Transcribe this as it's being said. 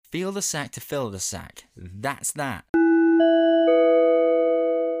Feel the sack to fill the sack. That's that.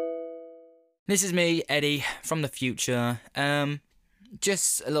 This is me, Eddie, from the future.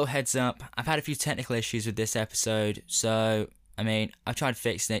 Just a little heads up. I've had a few technical issues with this episode, so, I've tried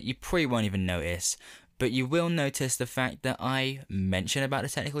fixing it. You probably won't even notice, but you will notice the fact that I mention about the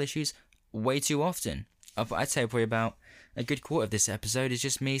technical issues way too often. I'd say probably about a good quarter of this episode is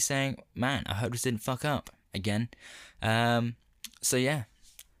just me saying, man, I hope this didn't fuck up again. So yeah,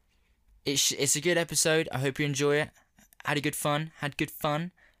 it's a good episode. I hope you enjoy it. Had good fun.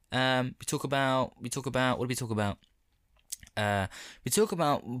 We talk about what do we talk about? We talk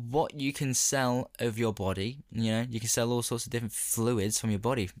about what you can sell of your body. You know, you can sell all sorts of different fluids from your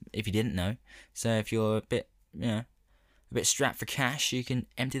body if you didn't know. So if you're a bit strapped for cash, you can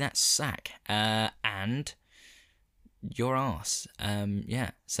empty that sack and your ass.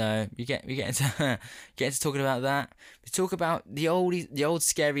 So we get into get into talking about that. We talk about the old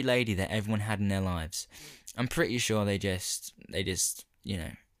scary lady that everyone had in their lives. I'm pretty sure they just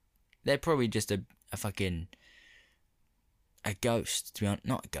they're probably just a fucking a ghost, to be honest.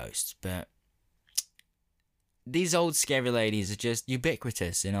 Not a ghost, but these old scary ladies are just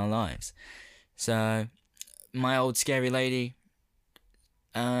ubiquitous in our lives. So my old scary lady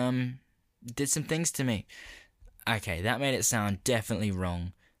did some things to me. Okay, that made it sound definitely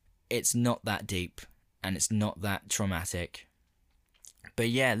wrong. It's not that deep, and it's not that traumatic. But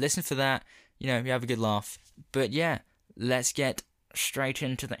yeah, listen for that. You have a good laugh. But yeah, let's get straight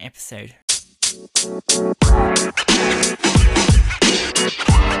into the episode.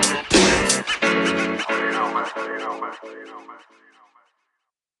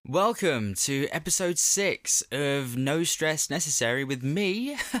 Welcome to episode 6 of No Stress Necessary with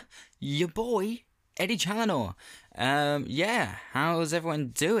me, your boy, Eddie Challenor. How's everyone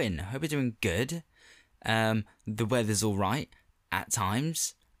doing? Hope you're doing good. The weather's alright at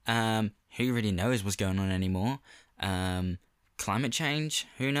times. Who really knows what's going on anymore? Climate change?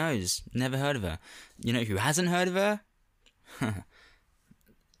 Who knows? Never heard of her. You know who hasn't heard of her?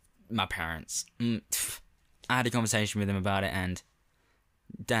 My parents. I had a conversation with them about it, and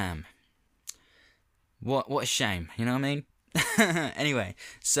damn. What a shame, you know what I mean? Anyway,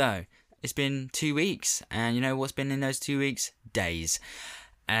 so it's been 2 weeks, and you know what's been in those 2 weeks? Days.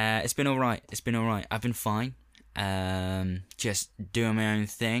 It's been alright. I've been fine. Just doing my own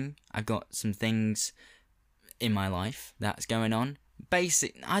thing. I've got some things in my life that's going on. I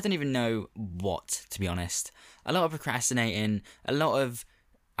don't even know what, to be honest. A lot of procrastinating, a lot of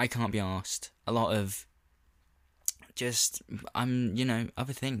I can't be arsed, a lot of just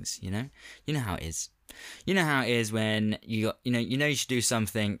other things. You know how it is. You know how it is when you should do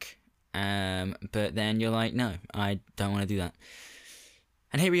something, but then you're like, no, I don't want to do that.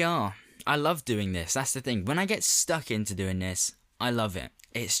 And here we are. I love doing this. That's the thing. When I get stuck into doing this, I love it.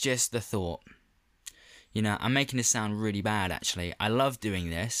 It's just the thought. I'm making this sound really bad, actually. I love doing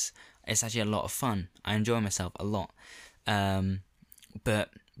this. It's actually a lot of fun. I enjoy myself a lot. But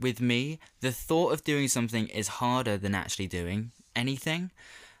with me, the thought of doing something is harder than actually doing anything.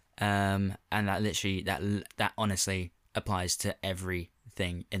 And that literally, that honestly applies to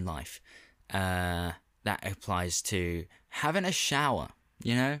everything in life. That applies to having a shower,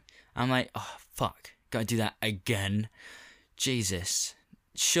 I'm like, oh, fuck, gotta do that again. Jesus.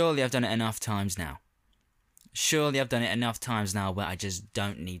 Surely I've done it enough times now. Where I just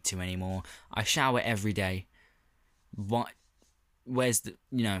don't need to anymore. I shower every day. What? Where's the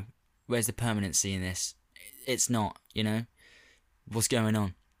permanency in this? It's not, What's going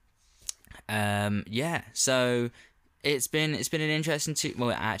on? So it's been an interesting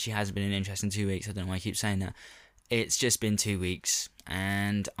it actually hasn't been an interesting 2 weeks. I don't know why I keep saying that. It's just been 2 weeks,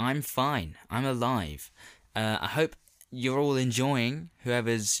 and I'm fine. I'm alive. I hope you're all enjoying,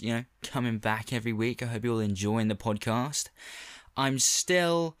 whoever's, coming back every week. I hope you're all enjoying the podcast. I'm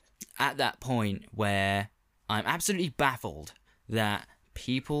still at that point where I'm absolutely baffled that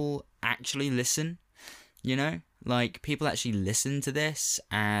people actually listen, people actually listen to this,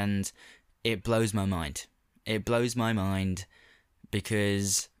 and it blows my mind. It blows my mind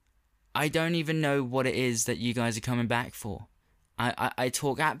because I don't even know what it is that you guys are coming back for. I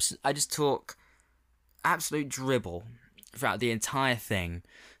just talk absolute dribble throughout the entire thing.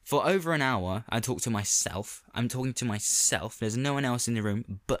 For over an hour, I talk to myself. I'm talking to myself. There's no one else in the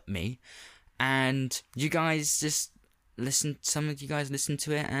room but me. And you guys just listen. Some of you guys listen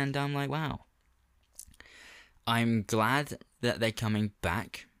to it, and I'm like, wow. I'm glad that they're coming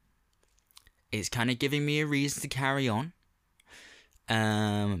back. It's kind of giving me a reason to carry on.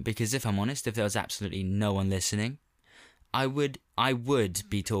 Because if I'm honest, if there was absolutely no one listening, I would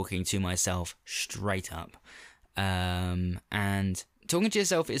be talking to myself straight up. And talking to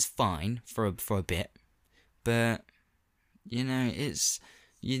yourself is fine for a bit, but it's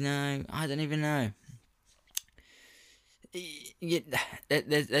I don't even know.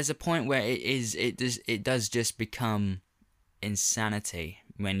 There's a point where it does just become insanity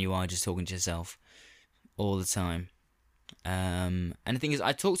when you are just talking to yourself all the time. And the thing is,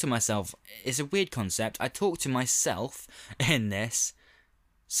 I talk to myself. It's a weird concept. I talk to myself in this,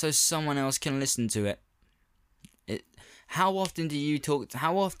 so someone else can listen to it. How often do you talk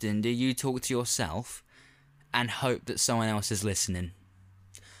to yourself and hope that someone else is listening?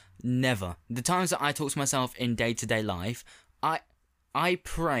 Never. The times that I talk to myself in day-to-day life, I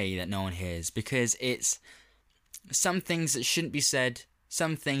pray that no one hears, because it's some things that shouldn't be said,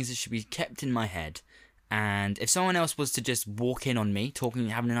 some things that should be kept in my head. And if someone else was to just walk in on me,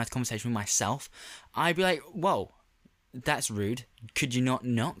 having a nice conversation with myself, I'd be like, whoa, that's rude. Could you not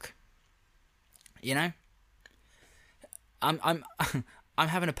knock? I'm I'm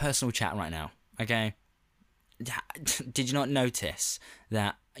having a personal chat right now, okay? Did you not notice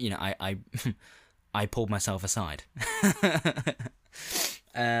that, I I pulled myself aside?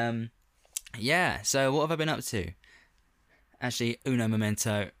 Yeah, so what have I been up to? Actually, uno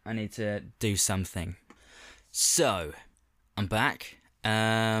momento, I need to do something. So, I'm back.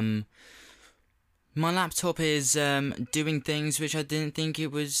 My laptop is doing things which I didn't think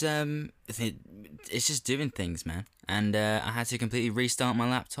it was. It's just doing things, man. And I had to completely restart my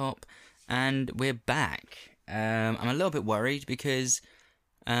laptop, and we're back. I'm a little bit worried because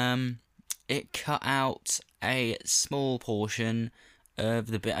it cut out a small portion of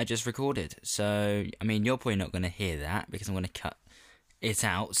the bit I just recorded. So, I mean, you're probably not going to hear that because I'm going to cut it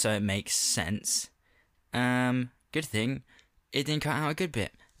out so it makes sense. Good thing it didn't cut out a good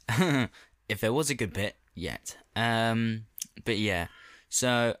bit. If there was a good bit yet. But yeah.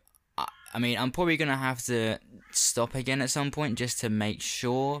 So, I mean, I'm probably going to have to stop again at some point just to make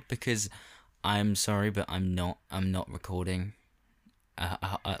sure, because I'm sorry, but I'm not recording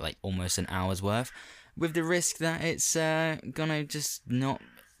like almost an hour's worth, with the risk that it's gonna just not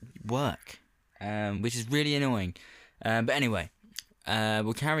work, which is really annoying. But anyway,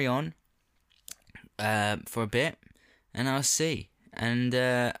 we'll carry on for a bit, and I'll see. And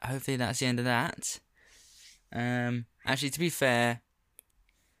hopefully that's the end of that. Actually, to be fair,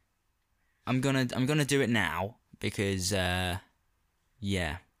 I'm gonna do it now because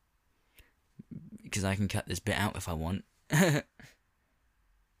yeah, because I can cut this bit out if I want.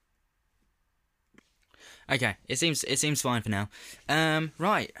 Okay, it seems fine for now.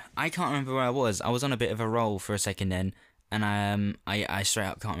 Right, I can't remember where I was. I was on a bit of a roll for a second then, and I straight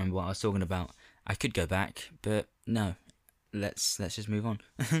up can't remember what I was talking about. I could go back, but no. Let's just move on.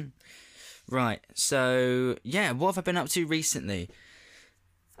 Right, so yeah, what have I been up to recently?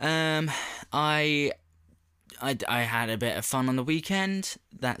 I had a bit of fun on the weekend.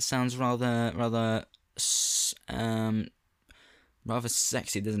 That sounds rather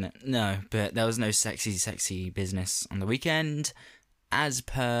sexy, doesn't it? No, but there was no sexy business on the weekend, as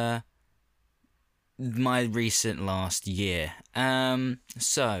per my recent last year.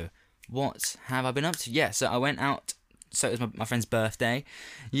 So what have I been up to? Yeah, so I went out. So it was my friend's birthday.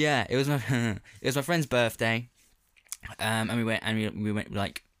 Yeah, it was my friend's birthday. And we went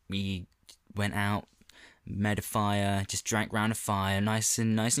out, made a fire, just drank round a fire, nice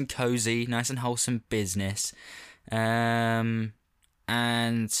and cozy, nice and wholesome business. And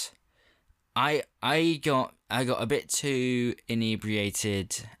I got a bit too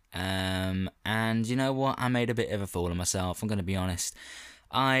inebriated. And you know what? I made a bit of a fool of myself. I'm gonna be honest.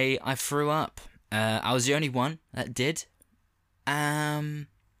 I threw up. I was the only one that did. I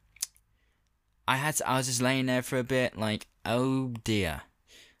was just laying there for a bit, like, oh dear,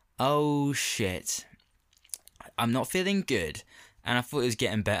 oh shit, I'm not feeling good. And I thought it was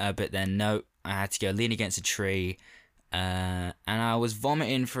getting better, but then no, I had to go lean against a tree, and I was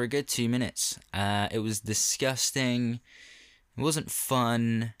vomiting for a good 2 minutes. It was disgusting. It wasn't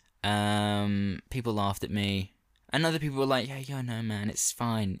fun. People laughed at me. And other people were like, yeah, no, man, it's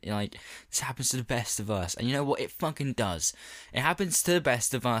fine. Like, this happens to the best of us. And you know what? It fucking does. It happens to the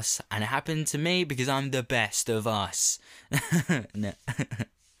best of us. And it happened to me because I'm the best of us. No.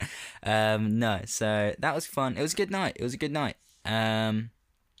 No, so that was fun. It was a good night. It was a good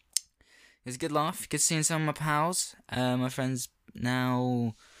laugh. Good seeing some of my pals. My friend's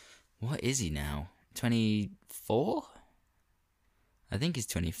now... What is he now? 24? I think he's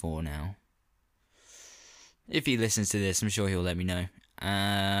 24 now. If he listens to this, I'm sure he'll let me know.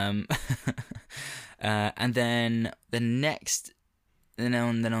 And then on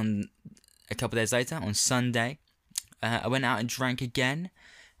a couple of days later, on Sunday, I went out and drank again,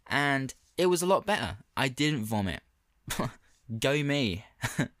 and it was a lot better. I didn't vomit. Go me.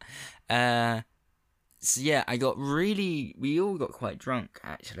 So yeah, we all got quite drunk,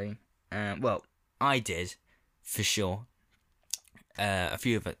 actually. Well, I did, for sure. A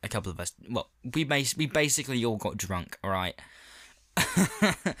couple of us, well, we basically all got drunk, alright?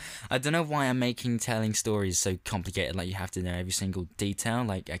 I don't know why I'm making telling stories so complicated, like you have to know every single detail.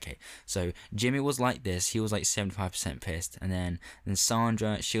 Like, okay, so Jimmy was like this, he was like 75% pissed, and then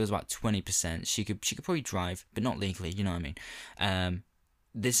Sandra, she was about 20%. She could probably drive, but not legally, you know what I mean?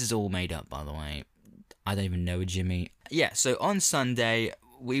 This is all made up, by the way. I don't even know Jimmy. Yeah, so on Sunday,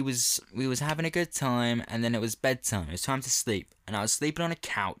 we was having a good time, and then it was bedtime. It was time to sleep, and I was sleeping on a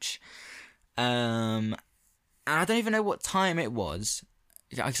couch. And I don't even know what time it was,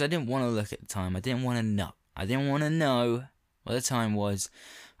 because I didn't want to look at the time. I didn't want to know. I didn't want to know what the time was.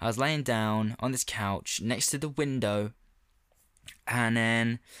 I was laying down on this couch next to the window, and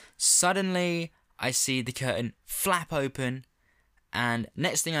then suddenly I see the curtain flap open, and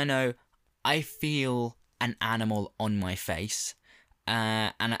next thing I know, I feel an animal on my face,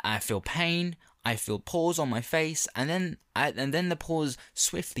 and I feel pain. I feel paws on my face, and then the paws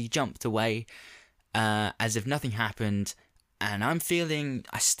swiftly jumped away, as if nothing happened. And I'm feeling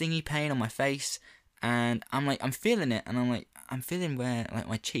a stingy pain on my face, and I'm feeling it, and I'm feeling where, like,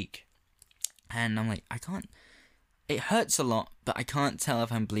 my cheek, and I'm like, I can't. It hurts a lot, but I can't tell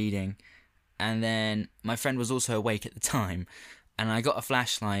if I'm bleeding. And then my friend was also awake at the time, and I got a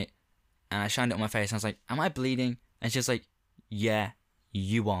flashlight. And I shined it on my face, and I was like, am I bleeding? And she's like, yeah,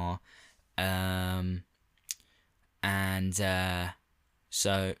 you are.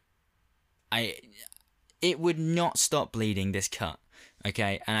 So it would not stop bleeding, this cut,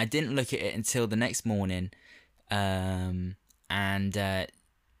 okay? And I didn't look at it until the next morning. My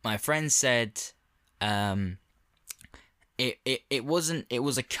friend said, it was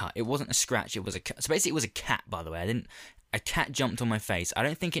a cut. It wasn't a scratch, it was a cut. So basically it was a cat, by the way. A cat jumped on my face. I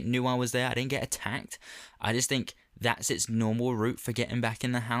don't think it knew I was there. I didn't get attacked. I just think that's its normal route for getting back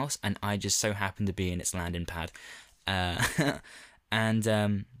in the house, and I just so happened to be in its landing pad. Yeah,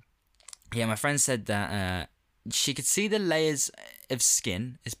 my friend said that she could see the layers of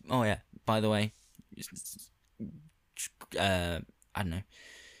skin. Oh yeah, by the way, I don't know.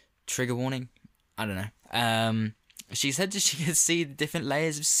 Trigger warning? I don't know. She said that she could see the different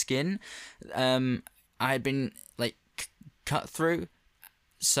layers of skin. I had been, like, cut through,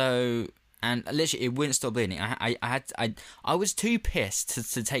 so, and literally it wouldn't stop bleeding. I was too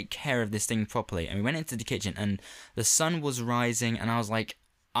pissed to take care of this thing properly, and we went into the kitchen, and the sun was rising, and I was like,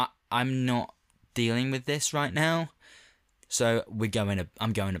 I'm not dealing with this right now, so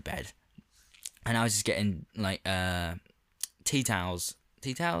I'm going to bed. And I was just getting, like, tea towels.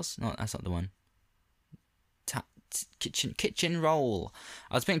 No, that's not the one. Kitchen roll.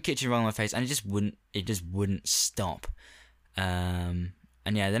 I was putting kitchen roll on my face, and it just wouldn't stop. And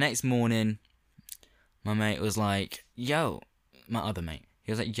yeah, the next morning, my mate was like, yo, my other mate,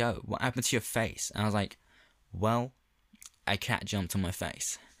 he was like, yo, what happened to your face? And I was like, well, a cat jumped on my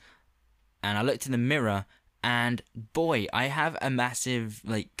face. And I looked in the mirror, and boy, I have a massive,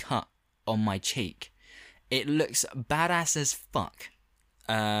 like, cut on my cheek. It looks badass as fuck.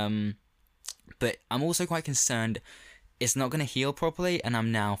 But I'm also quite concerned it's not going to heal properly, and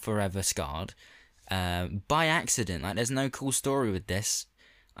I'm now forever scarred. By accident. Like, there's no cool story with this.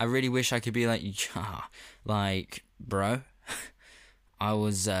 I really wish I could be like, yeah, like, bro, I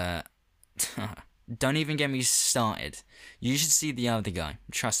was, don't even get me started. You should see the other guy.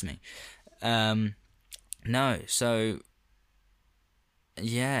 Trust me. No, so,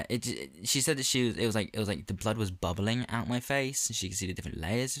 yeah, she said that it was like the blood was bubbling out my face, and she could see the different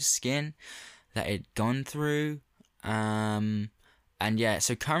layers of skin that it had gone through. And yeah,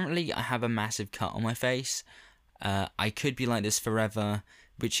 so currently I have a massive cut on my face. I could be like this forever,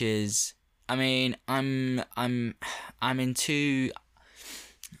 which is, I mean, I'm into,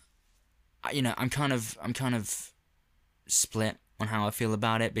 you know, I'm kind of split on how I feel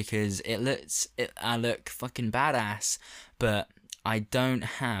about it, because I look fucking badass, but I don't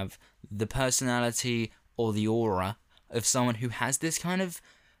have the personality or the aura of someone who has this kind of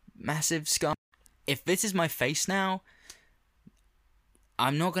massive scar. If this is my face now,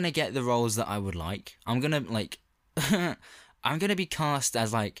 I'm not gonna get the roles that I would like. I'm gonna, like, I'm gonna be cast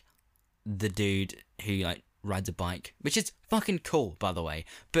as, like, the dude who, like, rides a bike, which is fucking cool, by the way.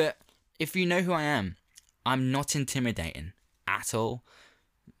 But if you know who I am, I'm not intimidating at all.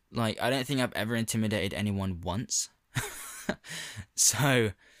 Like, I don't think I've ever intimidated anyone once.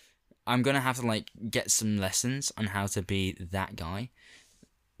 So I'm gonna have to, like, get some lessons on how to be that guy,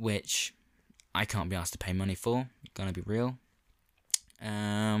 which I can't be asked to pay money for. Gonna be real.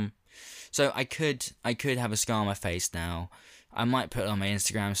 So I could have a scar on my face now, I might put it on my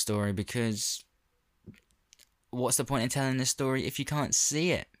Instagram story, because what's the point in telling this story if you can't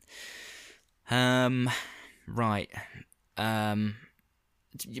see it? Right. Man,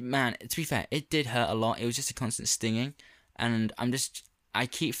 to be fair, it did hurt a lot. It was just a constant stinging, and I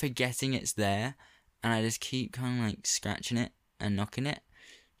keep forgetting it's there, and I just keep kind of like scratching it and knocking it.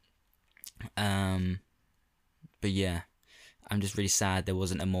 But yeah, I'm just really sad there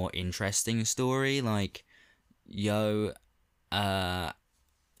wasn't a more interesting story. Like, my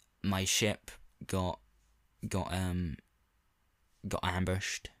ship got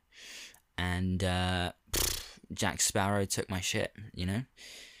ambushed, and Jack Sparrow took my ship. You know,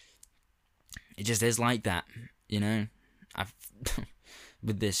 it just is like that. You know, I've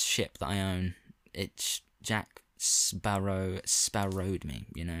with this ship that I own, it's Jack Sparrowed me.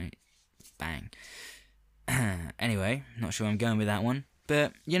 You know, bang. Anyway, not sure where I'm going with that one,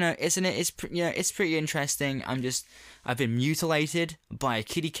 but you know, isn't it? It's it's pretty interesting. I've been mutilated by a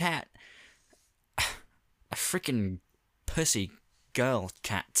kitty cat, a freaking pussy girl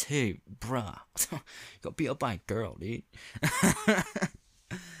cat too, bruh. Got beat up by a girl, dude.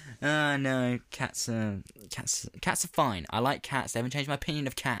 No, cats are fine. I like cats. They haven't changed my opinion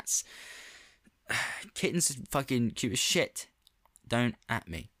of cats. Kittens are fucking cute as shit. Don't at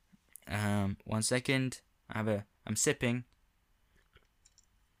me. 1 second. I'm sipping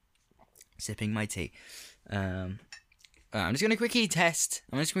my tea. I'm just gonna quickly test.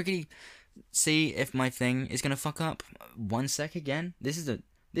 I'm just quickly see if my thing is gonna fuck up. 1 sec again. This is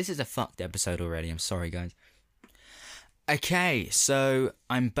a fucked episode already. I'm sorry, guys. Okay, so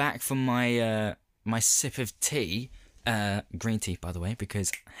I'm back from my my sip of tea. Green tea, by the way, because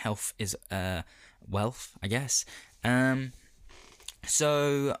health is wealth, I guess.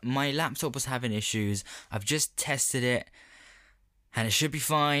 So my laptop was having issues. I've just tested it, and it should be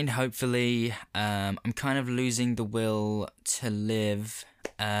fine, hopefully. I'm kind of losing the will to live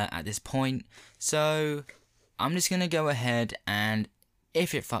at this point. So I'm just going to go ahead, and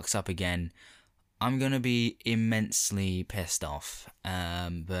if it fucks up again, I'm going to be immensely pissed off.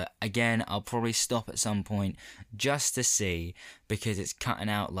 But again, I'll probably stop at some point just to see, because it's cutting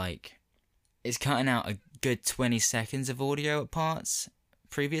out a good 20 seconds of audio at parts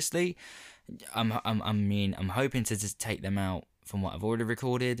previously. I'm hoping to just take them out from what I've already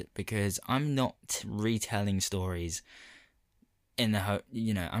recorded, because I'm not retelling stories in the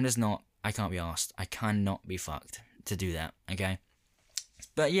I'm just not. I can't be asked. I cannot be fucked to do that. Okay.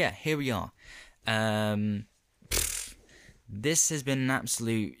 But yeah, here we are. This has been an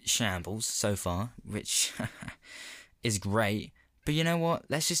absolute shambles so far, which is great. But you know what?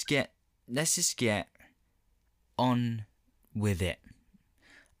 Let's just get on with it.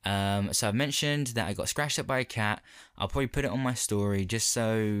 So I've mentioned that I got scratched up by a cat. I'll probably put it on my story just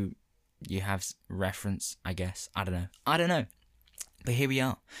so you have reference, I guess. I don't know. But here we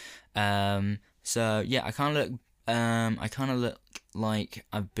are. So yeah, I kind of look like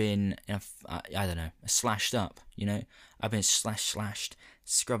I've been slashed up. You know, I've been slashed,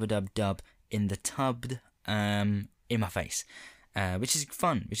 scrub-a-dub-dub in the tub, in my face. Which is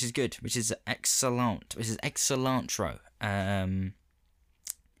fun, which is good, which is excellent, excellentro.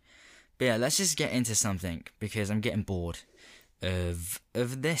 But yeah, let's just get into something, because I'm getting bored of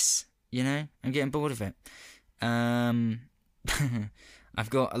this. You know, I'm getting bored of it. I've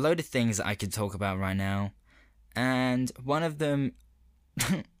got a load of things that I could talk about right now, and one of them,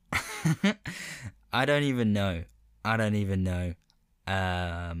 I don't even know.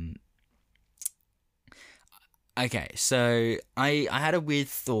 Okay, so I had a weird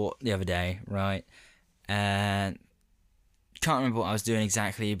thought the other day, right? And can't remember what I was doing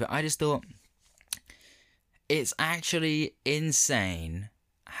exactly, but I just thought it's actually insane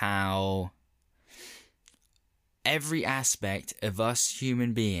how every aspect of us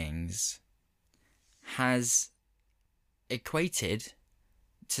human beings has equated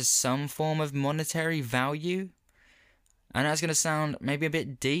to some form of monetary value. And that's going to sound maybe a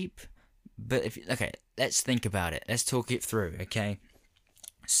bit deep, but let's think about it. Let's talk it through, okay?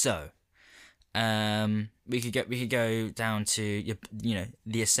 So, we could go down to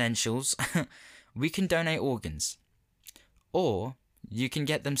the essentials. We can donate organs, or you can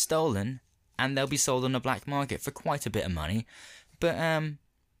get them stolen, and they'll be sold on the black market for quite a bit of money. But an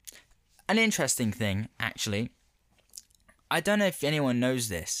interesting thing, actually, I don't know if anyone knows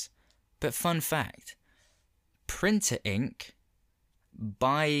this, but fun fact: printer ink,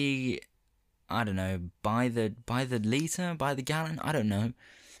 by the liter, by the gallon, I don't know,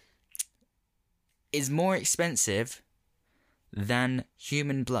 is more expensive than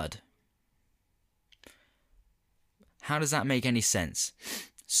human blood. How does that make any sense?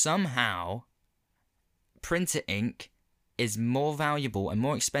 Somehow, printer ink is more valuable and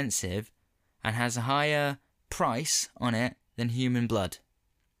more expensive and has a higher price on it than human blood.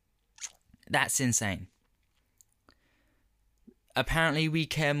 That's insane. Apparently we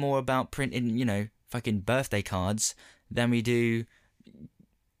care more about printing, fucking birthday cards than we do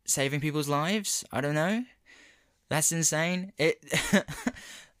saving people's lives. I don't know. That's insane.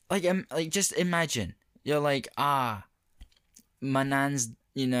 Just imagine. You're like, my nan's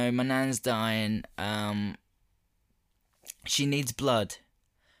dying. She needs blood.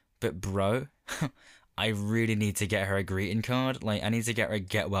 But bro, I really need to get her a greeting card. Like, I need to get her a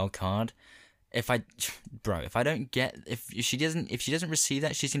get well card. If she doesn't receive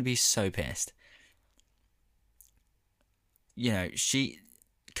that, she's gonna be so pissed.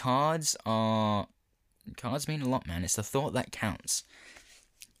 Cards mean a lot, man. It's the thought that counts.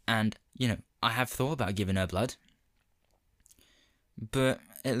 And, I have thought about giving her blood. But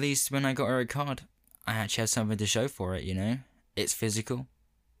at least when I got her a card, I actually have something to show for it, It's physical.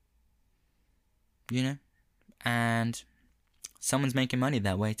 And someone's making money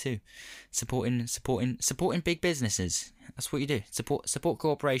that way too. Supporting big businesses. That's what you do. Support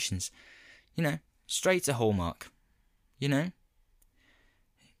corporations. Straight to Hallmark.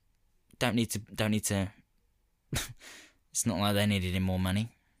 Don't need to it's not like they needed any more money.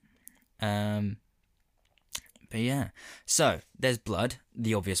 But yeah. So, there's blood,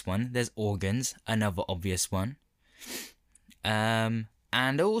 the obvious one. There's organs, another obvious one.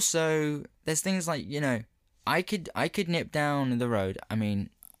 And also, there's things like, I could nip down the road. I mean,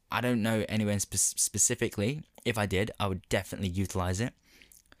 I don't know anyone specifically. If I did, I would definitely utilize it.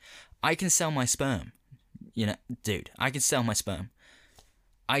 I can sell my sperm. Dude, I can sell my sperm.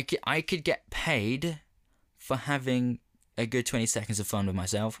 I could get paid for having a good 20 seconds of fun with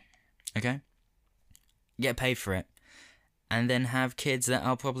myself. Okay? Get paid for it. And then have kids that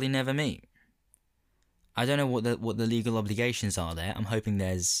I'll probably never meet. I don't know what the legal obligations are there. I'm hoping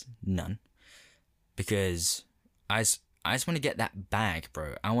there's none. Because I just want to get that bag,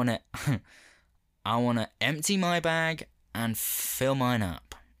 bro. I want to empty my bag and fill mine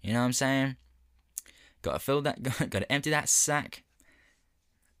up. You know what I'm saying? Got to empty that sack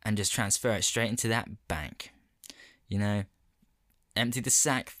and just transfer it straight into that bank. Empty the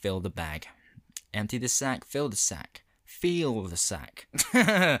sack, fill the bag. Empty the sack, fill the sack. Feel the sack.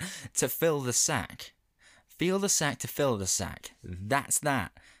 To fill the sack. Feel the sack to fill the sack. That's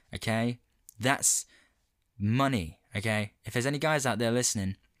that, okay? That's money, okay? If there's any guys out there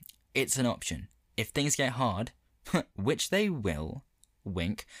listening, it's an option. If things get hard, which they will,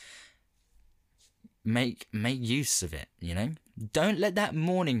 wink, make use of it, Don't let that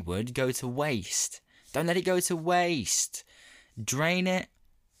morning wood go to waste. Don't let it go to waste. Drain it,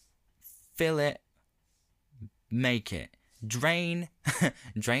 fill it, make it. Drain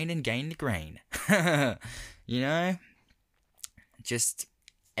and gain the grain. Just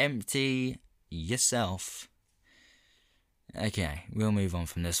empty yourself. Okay, we'll move on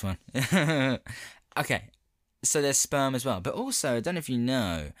from this one. Okay, so there's sperm as well. But also, I don't know if you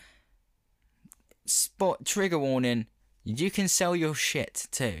know, trigger warning, you can sell your shit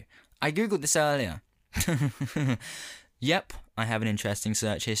too. I googled this earlier. Yep, I have an interesting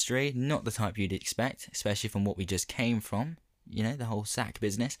search history. Not the type you'd expect, especially from what we just came from. The whole sack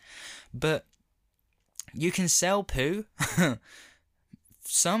business. But you can sell poo.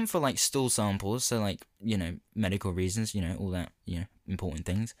 Some for like stool samples, so like, medical reasons, all that, important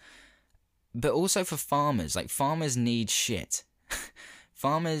things. But also for farmers. Like, farmers need shit.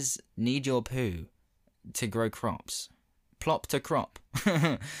 Farmers need your poo to grow crops. Plop to crop.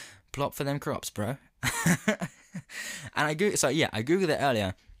 Plop for them crops, bro. And I googled it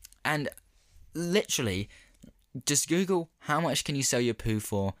earlier, and literally just Google how much can you sell your poo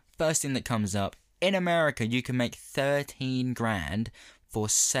for. First thing that comes up, in America you can make 13 grand for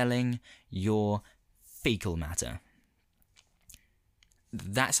selling your fecal matter.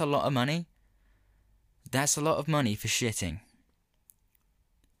 That's a lot of money. That's a lot of money for shitting.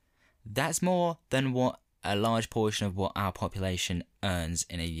 That's more than what a large portion of what our population earns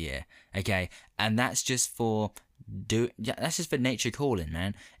in a year. Okay, and that's just for nature calling,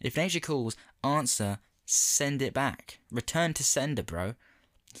 man. If nature calls, answer, send it back. Return to sender, bro.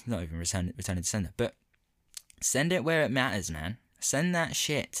 It's not even return to sender, but send it where it matters, man. Send that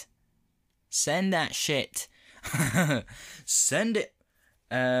shit. Send that shit. Send it.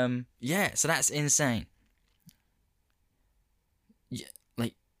 Yeah, so that's insane. Yeah,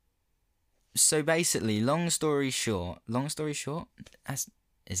 like, so basically, long story short,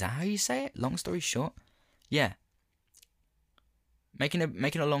 is that how you say it? Long story short? Yeah. Making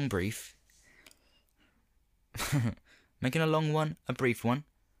a long brief. Making a long one, a brief one.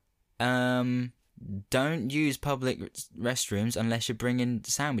 don't use public restrooms unless you're bringing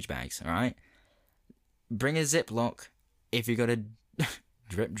sandwich bags, alright? Bring a Ziploc if you got a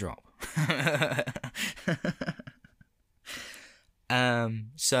drip drop.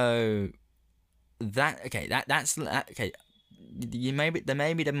 So that's okay. There may be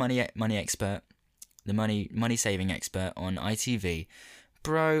the money expert, the money saving expert on ITV.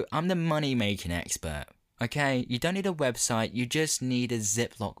 Bro, I'm the money making expert. Okay, you don't need a website. You just need a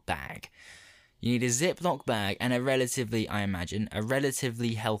Ziploc bag. You need a Ziploc bag and a relatively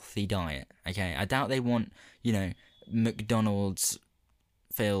healthy diet. Okay, I doubt they want, McDonald's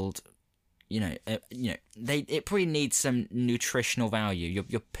filled. It probably needs some nutritional value.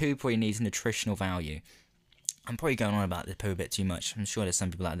 Your poo probably needs nutritional value. I'm probably going on about the poo a bit too much. I'm sure there's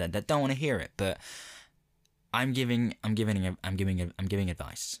some people out there that don't want to hear it, but I'm giving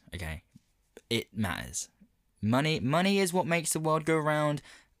advice. Okay, it matters. Money is what makes the world go round.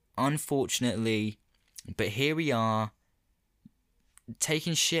 Unfortunately, but here we are,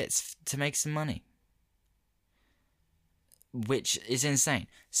 taking shits to make some money, which is insane.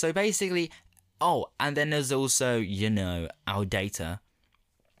 So basically, and then there's also, our data.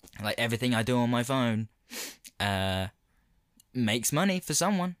 Like everything I do on my phone, makes money for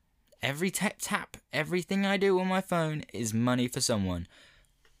someone. Every tap, everything I do on my phone is money for someone.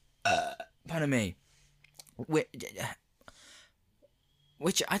 Pardon me.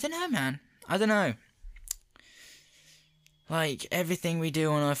 Which, I don't know, man. I don't know. Like, everything we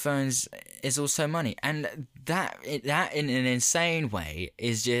do on our phones is also money. And that in an insane way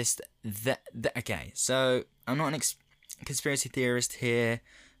is just that okay, so I'm not a conspiracy theorist here,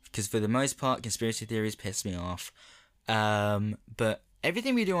 because for the most part, conspiracy theories piss me off. But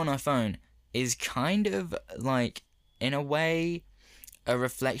everything we do on our phone is kind of, like, in a way, a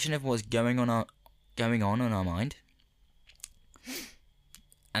reflection of what's going on in our mind.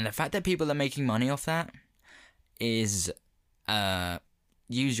 And the fact that people are making money off that is,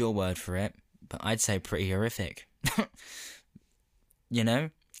 use your word for it, but I'd say pretty horrific.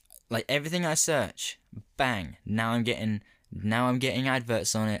 Like everything I search, bang, now I'm getting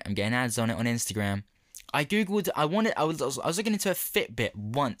adverts on it. I'm getting ads on it on Instagram. I googled, I was looking into a Fitbit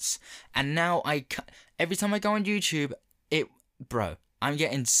once, and now every time I go on YouTube, I'm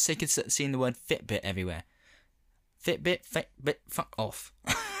getting sick of seeing the word Fitbit everywhere. Fitbit, fuck off.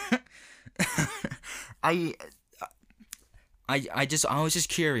 I was just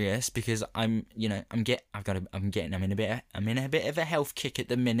curious because I'm in a bit of a health kick at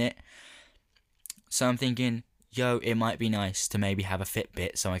the minute. So I'm thinking, it might be nice to maybe have a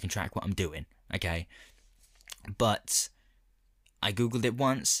Fitbit so I can track what I'm doing, okay? But I googled it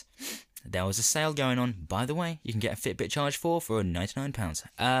once. There was a sale going on. By the way, you can get a Fitbit Charge 4 for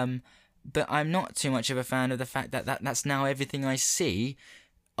 £99. But I'm not too much of a fan of the fact that that's now everything I see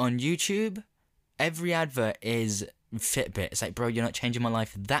on YouTube. Every advert is Fitbit. It's like, bro, you're not changing my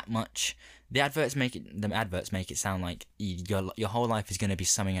life that much. The adverts make it sound like your whole life is going to be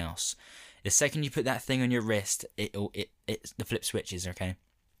something else. The second you put that thing on your wrist, the flip switches, okay?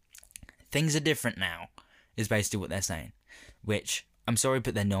 Things are different now, is basically what they're saying. Which, I'm sorry,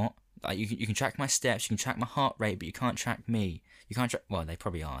 but they're not. Like, you can track my steps, you can track my heart rate, but you can't track me. You can't track... Well, they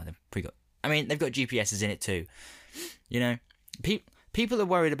probably are. They've got GPSs in it too. People are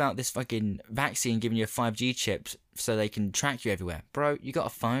worried about this fucking vaccine giving you a 5G chip so they can track you everywhere. Bro, you got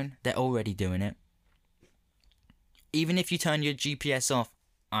a phone. They're already doing it. Even if you turn your GPS off,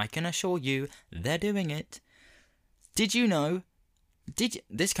 I can assure you they're doing it. Did you know...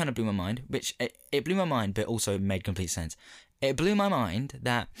 This kind of blew my mind, which... It blew my mind, but also made complete sense. It blew my mind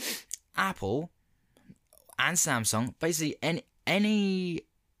that Apple and Samsung, basically any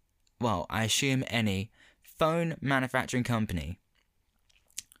phone manufacturing company,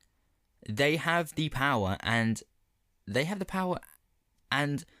 they have the power and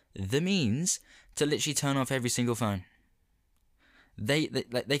the means to literally turn off every single phone. They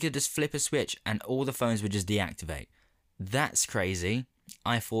could just flip a switch and all the phones would just deactivate. That's crazy.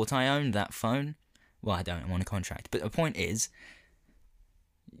 I thought I owned that phone. Well, I don't. I'm on a contract. But the point is,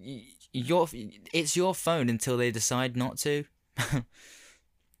 it's your phone until they decide not to.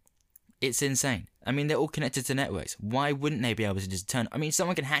 It's insane. I mean, they're all connected to networks. Why wouldn't they be able to just turn... I mean,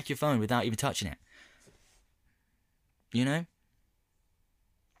 someone can hack your phone without even touching it.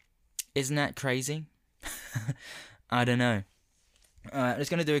 Isn't that crazy? I don't know. Alright, I'm just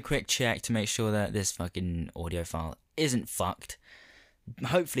going to do a quick check to make sure that this fucking audio file isn't fucked.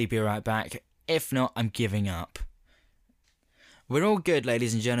 Hopefully be right back. If not, I'm giving up. We're all good,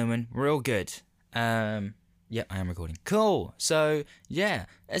 ladies and gentlemen. We're all good. Yep, I am recording. Cool. So, yeah,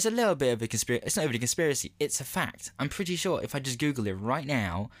 it's a little bit of a conspiracy. It's not even a conspiracy. It's a fact. I'm pretty sure if I just Google it right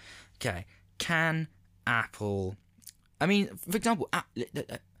now. Okay. can Apple... I mean, for example,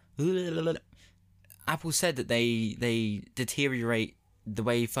 Apple said that they deteriorate the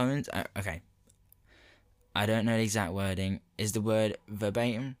way phones... Okay. I don't know the exact wording. Is the word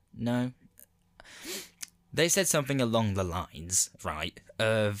verbatim? No. They said something along the lines, right,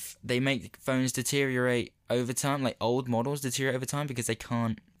 of they make phones deteriorate over time, like old models deteriorate over time because they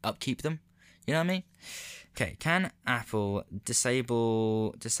can't upkeep them. You know what I mean? Okay, can Apple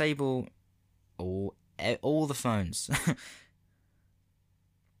disable all the phones?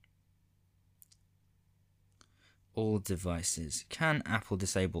 All devices. Can Apple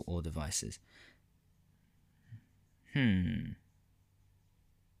disable all devices?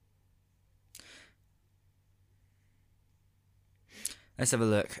 Let's have a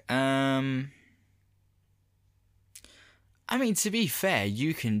look. I mean, to be fair,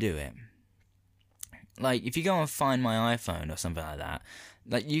 you can do it. Like, if you go and find my iPhone or something like that,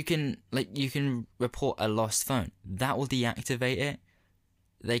 you can report a lost phone. That will deactivate it.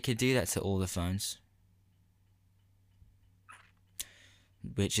 They could do that to all the phones,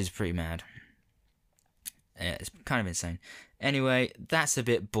 which is pretty mad. Yeah, it's kind of insane. Anyway, that's a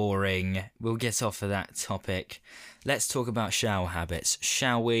bit boring. We'll get off of that topic. Let's talk about shower habits,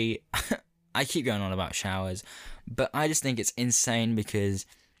 shall we? I keep going on about showers, but I just think it's insane because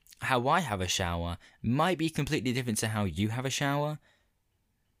how I have a shower might be completely different to how you have a shower.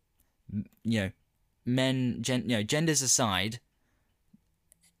 You know, genders aside,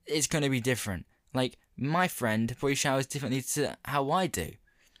 it's going to be different. Like, my friend probably showers differently to how I do.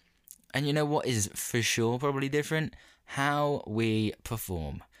 And you know what is for sure probably different? How we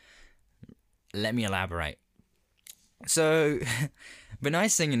perform. Let me elaborate. So, when I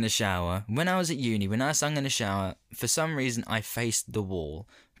sing in the shower, when I was at uni, when I sang in the shower, for some reason I faced the wall.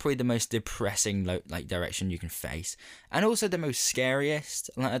 Probably the most depressing direction you can face. And also the most scariest.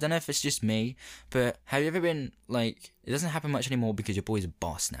 Like, I don't know if it's just me, but have you ever been, like, it doesn't happen much anymore because your boy's a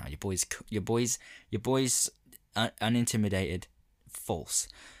boss now. Your boy's unintimidated. False.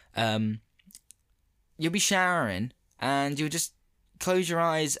 You'll be showering and you'll just close your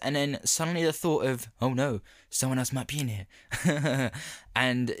eyes and then suddenly the thought of, oh no, someone else might be in here.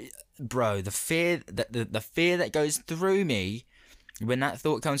 And bro, the fear that goes through me when that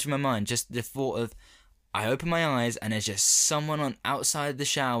thought comes from my mind, just the thought of, I open my eyes and there's just someone on outside the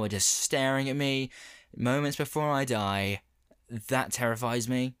shower just staring at me moments before I die, that terrifies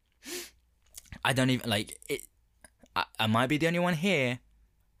me. I don't even, like, it. I might be the only one here,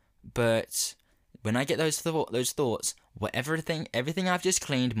 but when I get those thoughts, everything I've just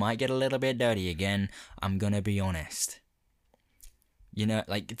cleaned might get a little bit dirty again. I'm gonna be honest. You know,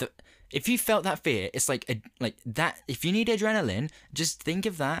 like, if you felt that fear, it's like that. If you need adrenaline, just think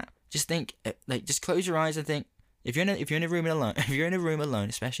of that. Just think, like, just close your eyes and think. If you're in a room alone,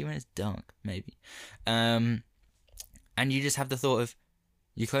 especially when it's dark, maybe, and you just have the thought of,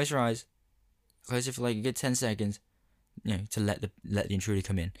 you close your eyes, close it for like a good 10 seconds. You know, to let the intruder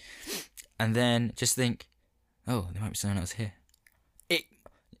come in, and then just think, oh, there might be someone else here.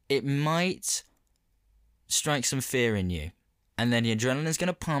 It might strike some fear in you, and then the adrenaline's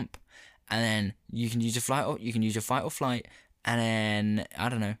gonna pump, and then you can use your fight or flight, and then I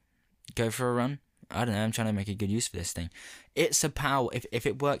don't know, go for a run. I don't know. I'm trying to make a good use for this thing. It's a power. If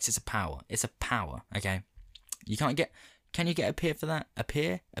it works, it's a power. It's a power. Okay. Can you get a peer for that? A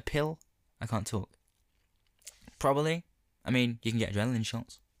pill? I can't talk. Probably. I mean, you can get adrenaline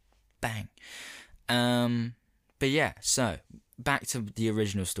shots. Bang. But yeah, so, back to the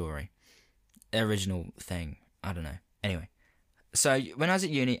original story. Original thing. I don't know. Anyway. So, when I was at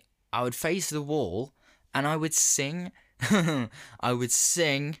uni, I would face the wall, and I would sing. I would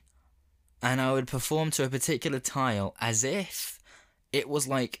sing, and I would perform to a particular tile as if it was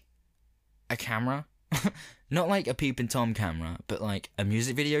like a camera. Not like a Peep and Tom camera, but like a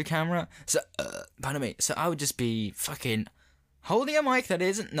music video camera. So, pardon me. So I would just be fucking holding a mic that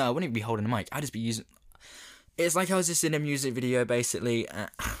isn't... No, I wouldn't even be holding a mic. I'd just be using... It's like I was just in a music video, basically.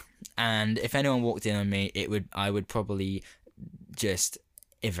 And if anyone walked in on me, I would probably just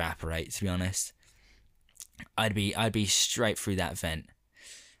evaporate, to be honest. I'd be straight through that vent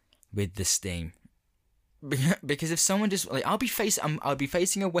with the steam. Because if someone just, like, I'd be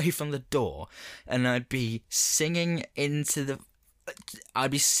facing away from the door, and I'd be singing to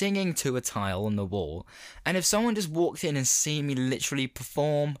a tile on the wall, and if someone just walked in and seen me literally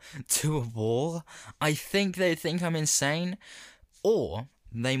perform to a wall, I think they'd think I'm insane, or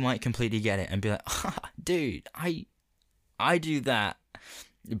they might completely get it and be like, dude, I do that,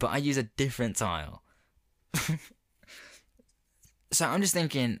 but I use a different tile. So I'm just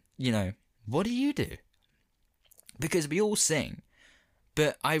thinking, you know, what do you do? Because we all sing,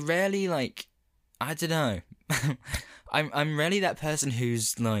 but I rarely, like, I don't know. I'm really that person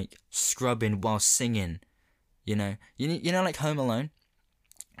who's like scrubbing while singing. You know, like Home Alone,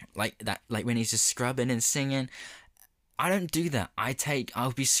 like that, like when he's just scrubbing and singing. I don't do that.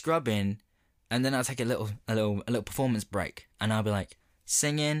 I'll be scrubbing, and then I'll take a little performance break, and I'll be like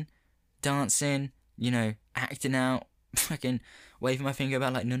singing, dancing, acting out, fucking waving my finger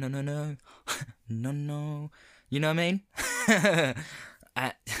about like no, no, no. You know what I mean?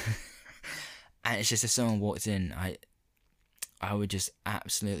 I, and it's just if someone walked in, I would just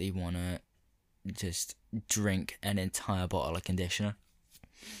absolutely want to just drink an entire bottle of conditioner.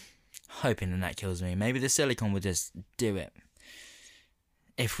 Hoping that kills me. Maybe the silicone will just do it.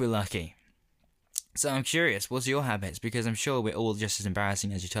 If we're lucky. So I'm curious, what's your habits? Because I'm sure we're all just as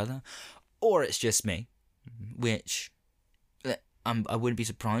embarrassing as each other. Or it's just me. Which, I wouldn't be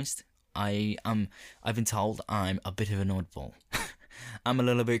surprised. I've been told I'm a bit of an oddball. I'm a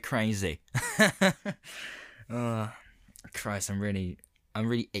little bit crazy. Christ, I'm really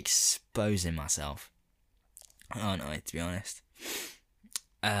exposing myself. Oh no, to be honest.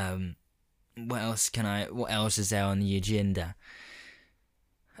 What else is there on the agenda?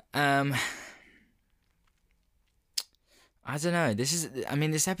 I don't know.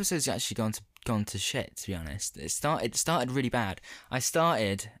 This episode's actually gone to shit, to be honest. It started really bad. I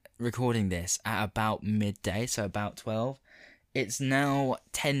started recording this at about midday, so about 12. It's now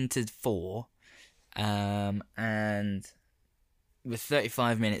 10 to 4. And we're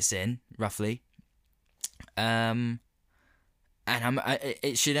 35 minutes in, roughly. And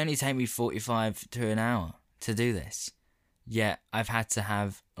it should only take me 45 to an hour to do this. Yet I've had to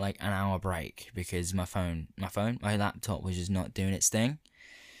have like an hour break because my laptop was just not doing its thing.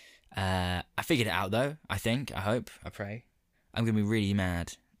 I figured it out though, I hope, I pray. I'm gonna be really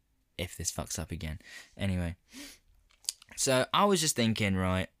mad if this fucks up again. Anyway. So I was just thinking,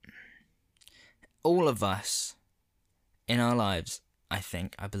 right, all of us in our lives, I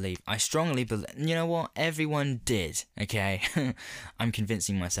strongly believe, you know what, everyone did, okay? I'm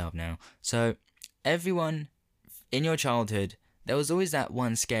convincing myself now. So, everyone in your childhood, there was always that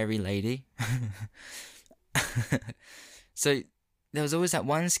one scary lady. So, there was always that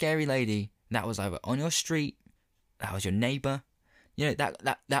one scary lady that was either on your street, that was your neighbour,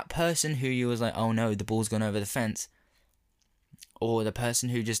 that person who you was like, oh no, the ball's gone over the fence. Or the person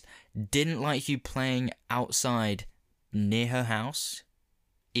who just didn't like you playing outside near her house,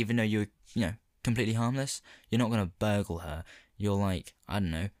 even though you're, completely harmless. You're not going to burgle her. You're like, I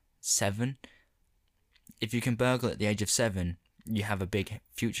don't know, 7. If you can burgle at the age of 7, you have a big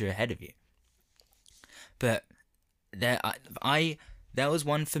future ahead of you. But there was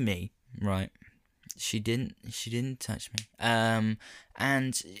one for me, right? She didn't touch me. And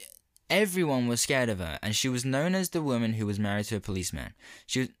everyone was scared of her, and she was known as the woman who was married to a policeman.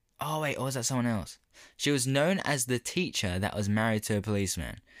 Or was that someone else? She was known as the teacher that was married to a police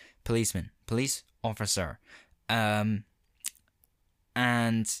officer. And,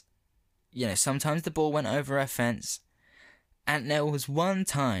 sometimes the ball went over a fence. And there was one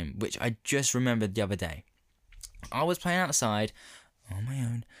time, which I just remembered the other day. I was playing outside on my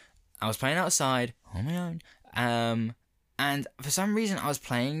own. And for some reason, I was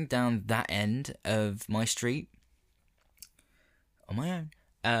playing down that end of my street on my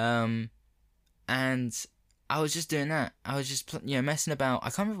own. And I was just doing that. I was just, messing about. I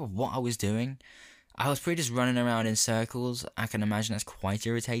can't remember what I was doing. I was pretty just running around in circles. I can imagine that's quite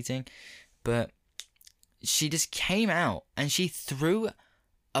irritating. But she just came out and she threw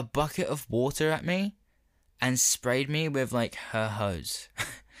a bucket of water at me and sprayed me with, like, her hose.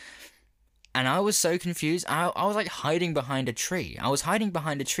 And I was so confused. I was like hiding behind a tree.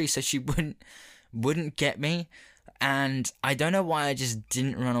 So she wouldn't get me. And I don't know why I just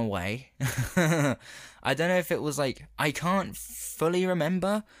didn't run away. I don't know if it was like, I can't fully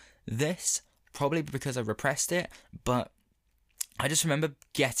remember this, probably because I repressed it, but I just remember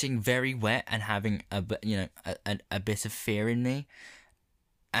getting very wet and having a bit of fear in me.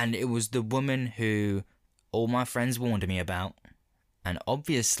 And it was the woman who all my friends warned me about. And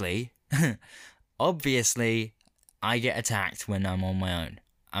obviously, I get attacked when I'm on my own.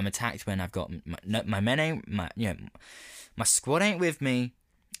 I'm attacked when I've got my squad ain't with me,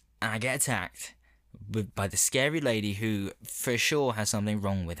 and I get attacked by the scary lady who for sure has something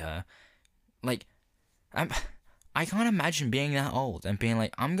wrong with her. Like, I can't imagine being that old and being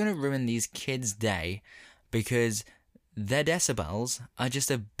like, I'm gonna ruin these kids' day because their decibels are just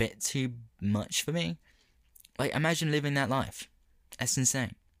a bit too much for me. Like, imagine living that life. That's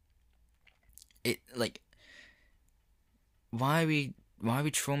insane. Why are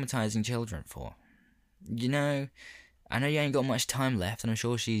we traumatizing children for? I know you ain't got much time left, and I'm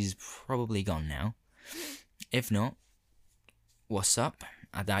sure she's probably gone now. If not, what's up?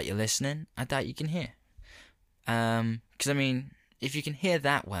 I doubt you're listening. I doubt you can hear. Because I mean, if you can hear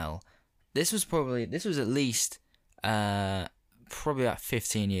that well, this was at least probably about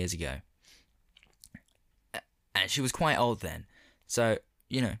 15 years ago, and she was quite old then. So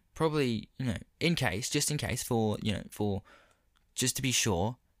probably just in case, for just to be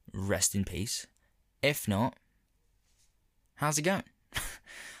sure, rest in peace. If not, how's it going?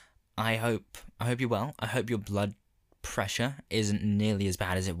 I hope you're well. I hope your blood pressure isn't nearly as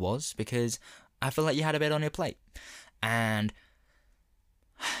bad as it was, because I feel like you had a bit on your plate. And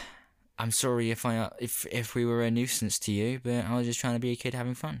I'm sorry if we were a nuisance to you, but I was just trying to be a kid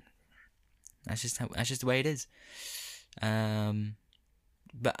having fun. That's just the way it is.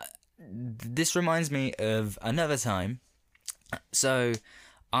 But this reminds me of another time. So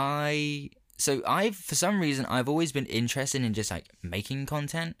I've for some reason I've always been interested in just like making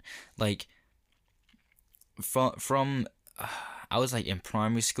content, like from I was like in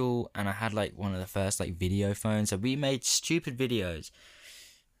primary school, and I had like one of the first like video phones, so we made stupid videos,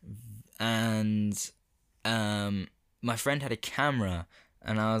 and my friend had a camera,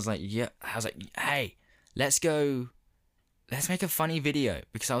 and I was like, hey, let's make a funny video,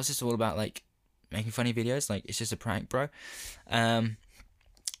 because I was just all about like making funny videos, like it's just a prank, bro.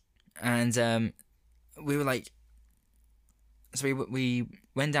 And we were like, so we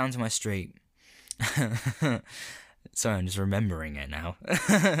went down to my street. Sorry, I'm just remembering it now.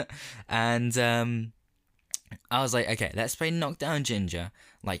 And I was like, okay, let's play Knockdown Ginger,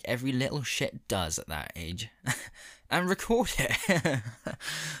 like every little shit does at that age, and record it.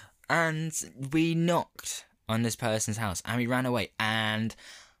 And we knocked on this person's house, and we ran away, and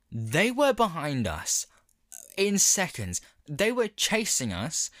they were behind us in seconds. They were chasing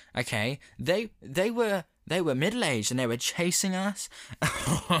us, okay? They were middle-aged, and they were chasing us.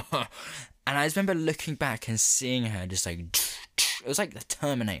 And I just remember looking back and seeing her just like, it was like the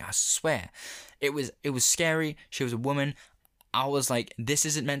Terminator, I swear. It was scary. She was a woman. I was like, this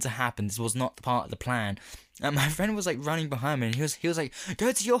isn't meant to happen. This was not part of the plan. And my friend was like running behind me, and he was like,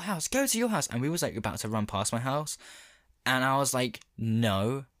 go to your house. And we was like about to run past my house. And I was like,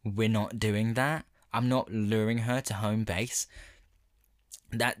 no, we're not doing that. I'm not luring her to home base.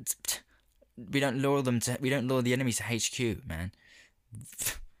 We don't lure the enemies to HQ, man.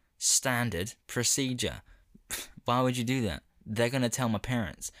 Standard procedure. Why would you do that? They're gonna tell my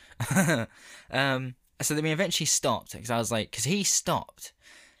parents. So then we eventually stopped, because he stopped,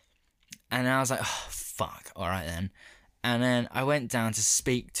 and I was like, oh fuck, all right then. And then I went down to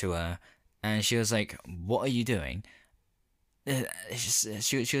speak to her, and she was like, what are you doing?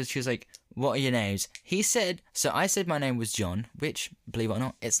 She was like, what are your names? I said my name was John, which, believe it or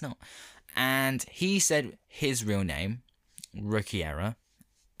not, it's not. And he said his real name, rookie error,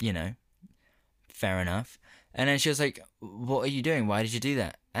 fair enough. And then she was like, what are you doing? Why did you do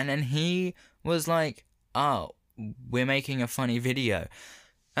that? And then he was like, oh, we're making a funny video.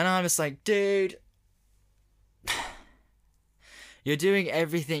 And I was like, dude, you're doing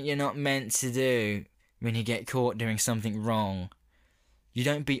everything you're not meant to do when you get caught doing something wrong. You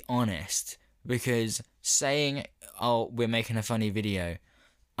don't be honest, because saying, oh, we're making a funny video,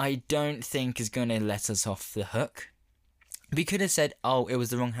 I don't think is going to let us off the hook. We could have said, oh, it was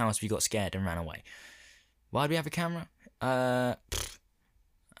the wrong house, we got scared and ran away. Why do we have a camera? I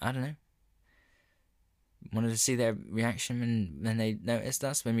don't know. Wanted to see their reaction when they noticed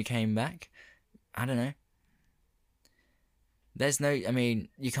us when we came back. I don't know.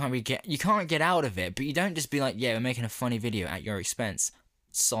 You can't get out of it, but you don't just be like, yeah, we're making a funny video at your expense.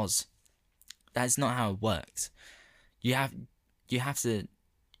 Soz. That's not how it works. You have to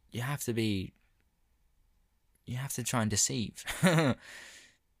try and deceive.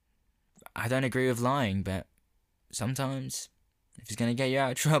 I don't agree with lying, but sometimes, if it's gonna get you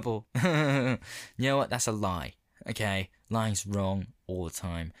out of trouble, you know what? That's a lie. Okay, lying's wrong all the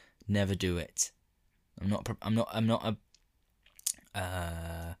time. Never do it. I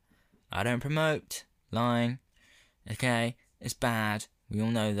don't promote lying. Okay, it's bad. We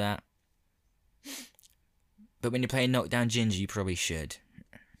all know that. But when you're playing Knockdown Ginger, you probably should.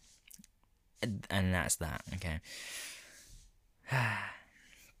 And that's that. Okay.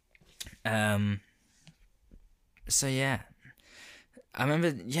 So yeah, I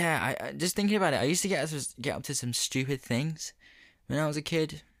remember. Yeah, I just thinking about it. I used to get up to some stupid things when I was a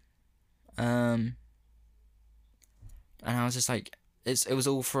kid. And I was just like, it was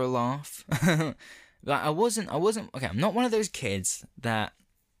all for a laugh. Like I wasn't. Okay, I'm not one of those kids that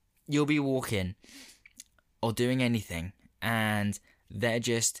you'll be walking or doing anything, and they're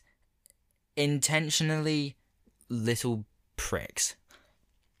just intentionally little pricks.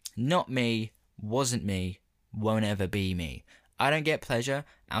 Not me, wasn't me, won't ever be me. I don't get pleasure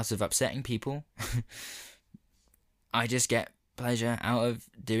out of upsetting people. I just get pleasure out of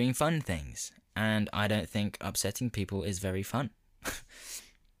doing fun things. And I don't think upsetting people is very fun.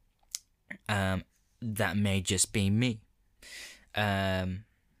 That may just be me.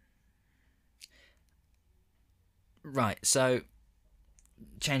 Right, so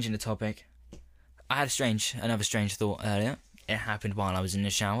changing the topic. I had another strange thought earlier. It happened while I was in the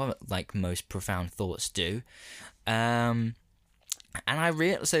shower, like most profound thoughts do. And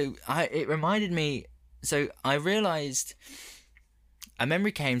it reminded me. So I realized a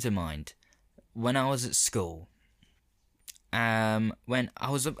memory came to mind when I was at school. When I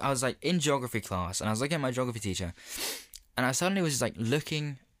was like in geography class, and I was looking at my geography teacher, and I suddenly was like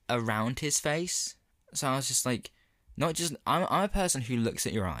looking around his face. So I was just like, I'm a person who looks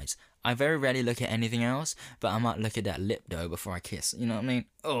at your eyes. I very rarely look at anything else, but I might look at that lip though before I kiss. You know what I mean?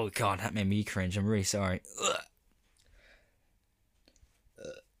 Oh god, that made me cringe. I'm really sorry.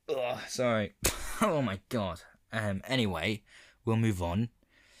 Sorry. Oh my god. Anyway, we'll move on.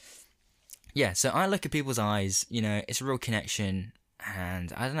 Yeah, so I look at people's eyes, it's a real connection,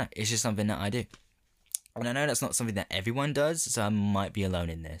 and I don't know, it's just something that I do. And I know that's not something that everyone does, so I might be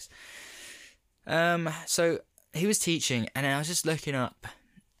alone in this. So he was teaching, and I was just looking up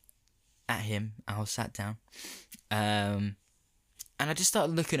at him. I was sat down, and I just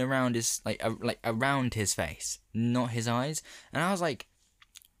started looking around his around his face, not his eyes, and I was like,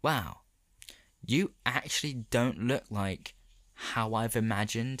 "Wow, you actually don't look like how I've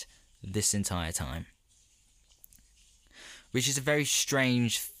imagined this entire time." Which is a very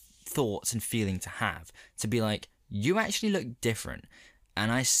strange thought and feeling to have. To be like, you actually look different,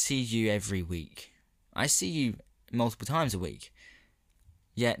 and I see you every week. I see you multiple times a week.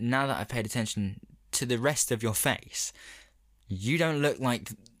 Yet now that I've paid attention to the rest of your face, you don't look like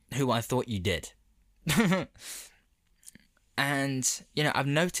who I thought you did. And I've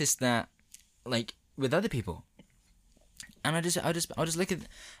noticed that, like, with other people. And I'll just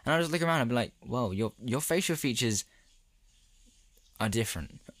look around and be like, whoa, your facial features are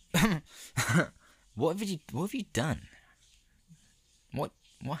different. What have you done? What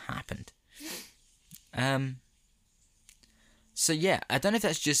happened? So yeah, I don't know if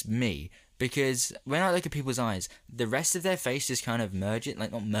that's just me, because when I look at people's eyes, the rest of their face just kind of merges,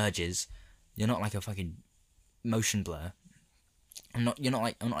 like not merges. You're not like a fucking motion blur. I'm not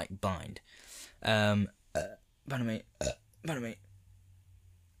like blind. Pardon me.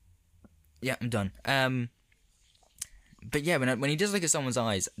 Yeah, I'm done. But yeah, when he does look at someone's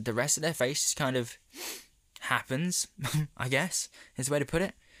eyes, the rest of their face just kind of happens, I guess, is the way to put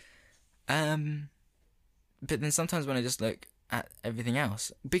it. But then sometimes when I just look at everything else,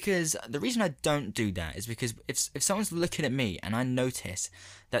 because the reason I don't do that is because if someone's looking at me and I notice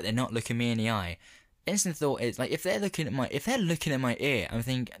that they're not looking me in the eye, instant thought is like, if they're looking at my ear, I'm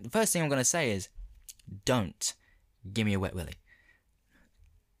thinking, the first thing I'm gonna say is, don't give me a wet willy.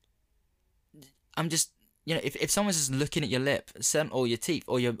 I'm just, if someone's just looking at your lip, or your teeth,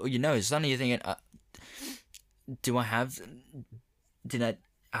 or your nose, suddenly you're thinking, have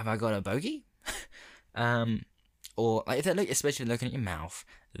I got a bogey? Or like if they're especially looking at your mouth,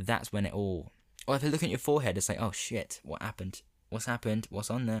 that's when it all. Or if they're looking at your forehead, it's like, oh shit, what happened? What's happened? What's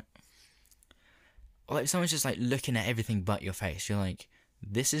on there? Or like if someone's just like looking at everything but your face, you're like,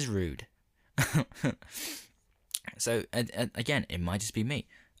 this is rude. So again, it might just be me.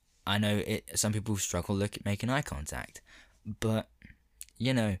 I know some people struggle making eye contact, but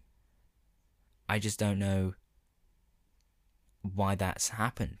I just don't know why that's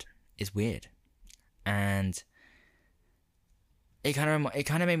happened. It's weird, and it kind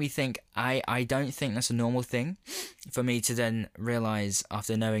of made me think. I don't think that's a normal thing for me to then realize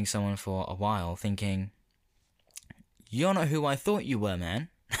after knowing someone for a while, thinking, "You're not who I thought you were, man."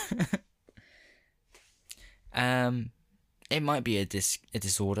 It might be a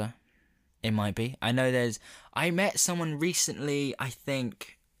disorder. It might be. I know I met someone recently, I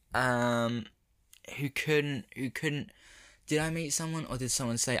think, who couldn't. Did I meet someone, or did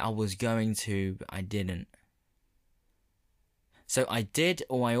someone say I was going to, but I didn't? So I did,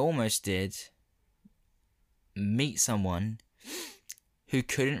 or I almost did, meet someone who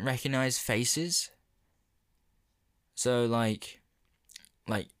couldn't recognize faces. So like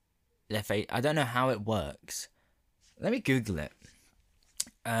their face. I don't know how it works. Let me Google it.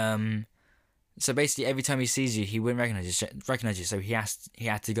 So basically, every time he sees you, he wouldn't recognize you. So he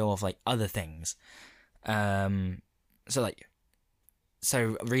had to go off like other things.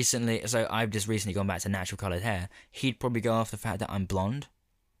 So recently, I've just recently gone back to natural coloured hair. He'd probably go off the fact that I'm blonde.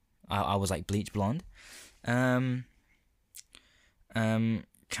 I was like bleach blonde. Um,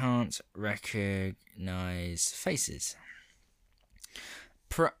 can't recognize faces.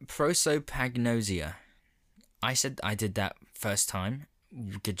 Prosopagnosia. I said I did that first time.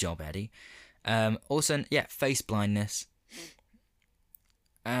 Good job, Eddie. Also, face blindness.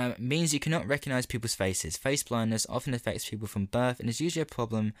 Means you cannot recognize people's faces. Face blindness often affects people from birth and is usually a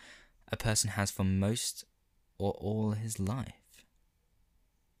problem a person has for most or all his life.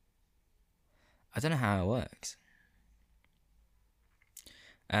 I don't know how it works.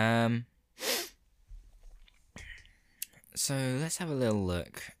 So let's have a little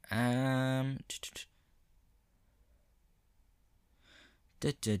look.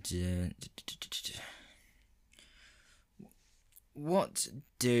 What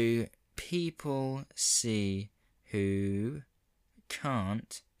do people see who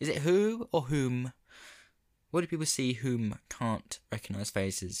can't? Is it who or whom? What do people see whom can't recognise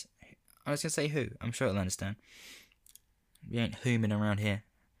faces? I was going to say who. I'm sure it'll understand. We ain't whoming around here.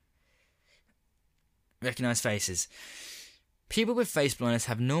 Recognise faces. People with face blindness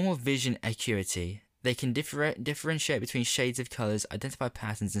have normal vision acuity. They can differentiate between shades of colours, identify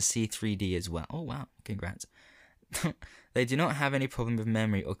patterns, and see 3D as well. Oh wow, congrats. They do not have any problem with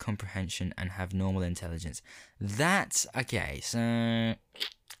memory or comprehension and have normal intelligence. That's okay, so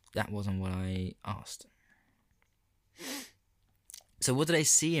that wasn't what I asked. So what do they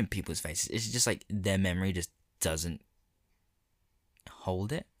see in people's faces? Is it just like their memory just doesn't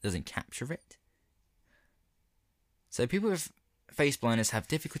hold it, doesn't capture it? So people with face blindness have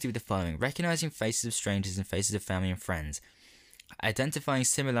difficulty with the following: recognizing faces of strangers and faces of family and friends, identifying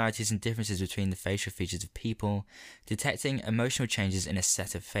similarities and differences between the facial features of people, detecting emotional changes in a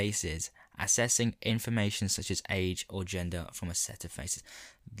set of faces, assessing information such as age or gender from a set of faces.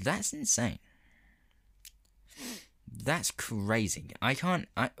 That's insane. That's crazy. I can't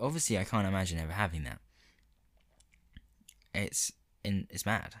imagine ever having that. It's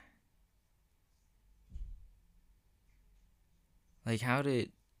mad. Like,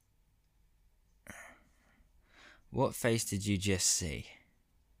 what face did you just see?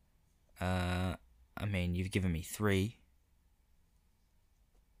 I mean, you've given me 3.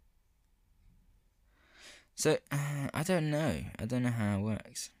 So, I don't know. I don't know how it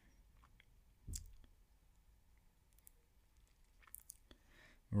works.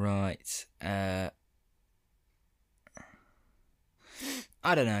 Right. I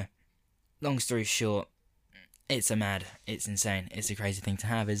don't know. Long story short, it's insane. It's a crazy thing to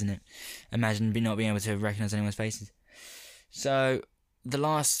have, isn't it? Imagine not being able to recognise anyone's faces. So, the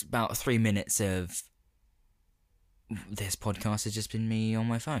last about 3 minutes of this podcast has just been me on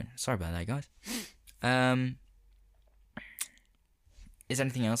my phone. Sorry about that, guys. Is there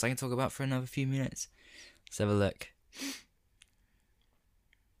anything else I can talk about for another few minutes? Let's have a look.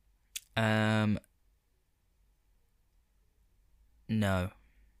 No.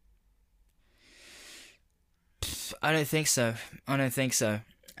 I don't think so.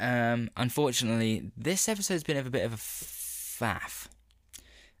 Unfortunately, this episode's been a bit of a faff.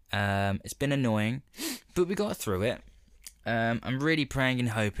 It's been annoying, but we got through it. I'm really praying and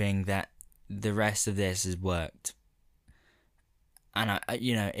hoping that the rest of this has worked. And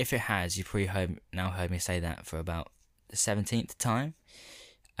if it has, you probably now heard me say that for about the 17th time.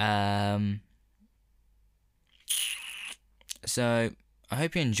 So I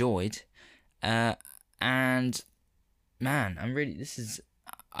hope you enjoyed. And man,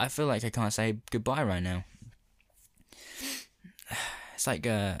 I feel like I can't say goodbye right now. It's like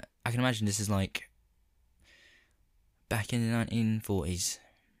I can imagine this is like back in the 1940s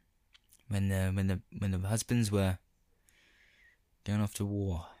when the husbands were going off to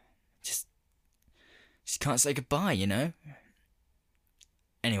war. Just can't say goodbye, you know.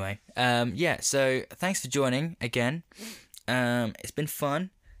 Anyway, so thanks for joining again. It's been fun.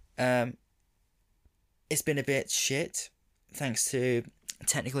 It's been a bit shit, thanks to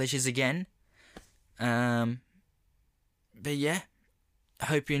technical issues again. But yeah, I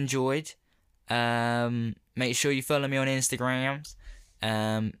hope you enjoyed. Make sure you follow me on Instagram.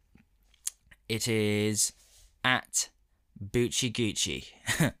 It is at Bucci Gucci,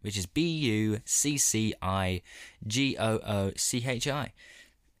 which is BUCCIGOOCHI.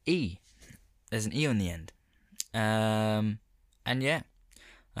 There's an E on the end. And yeah,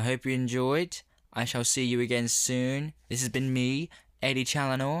 I hope you enjoyed. I shall see you again soon. This has been me, Eddie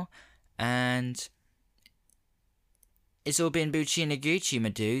Challenor, and it's all been Bucci and Gucci, my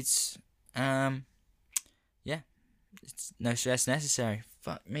dudes. Yeah, it's no stress necessary.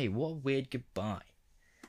 Fuck me, what a weird goodbye.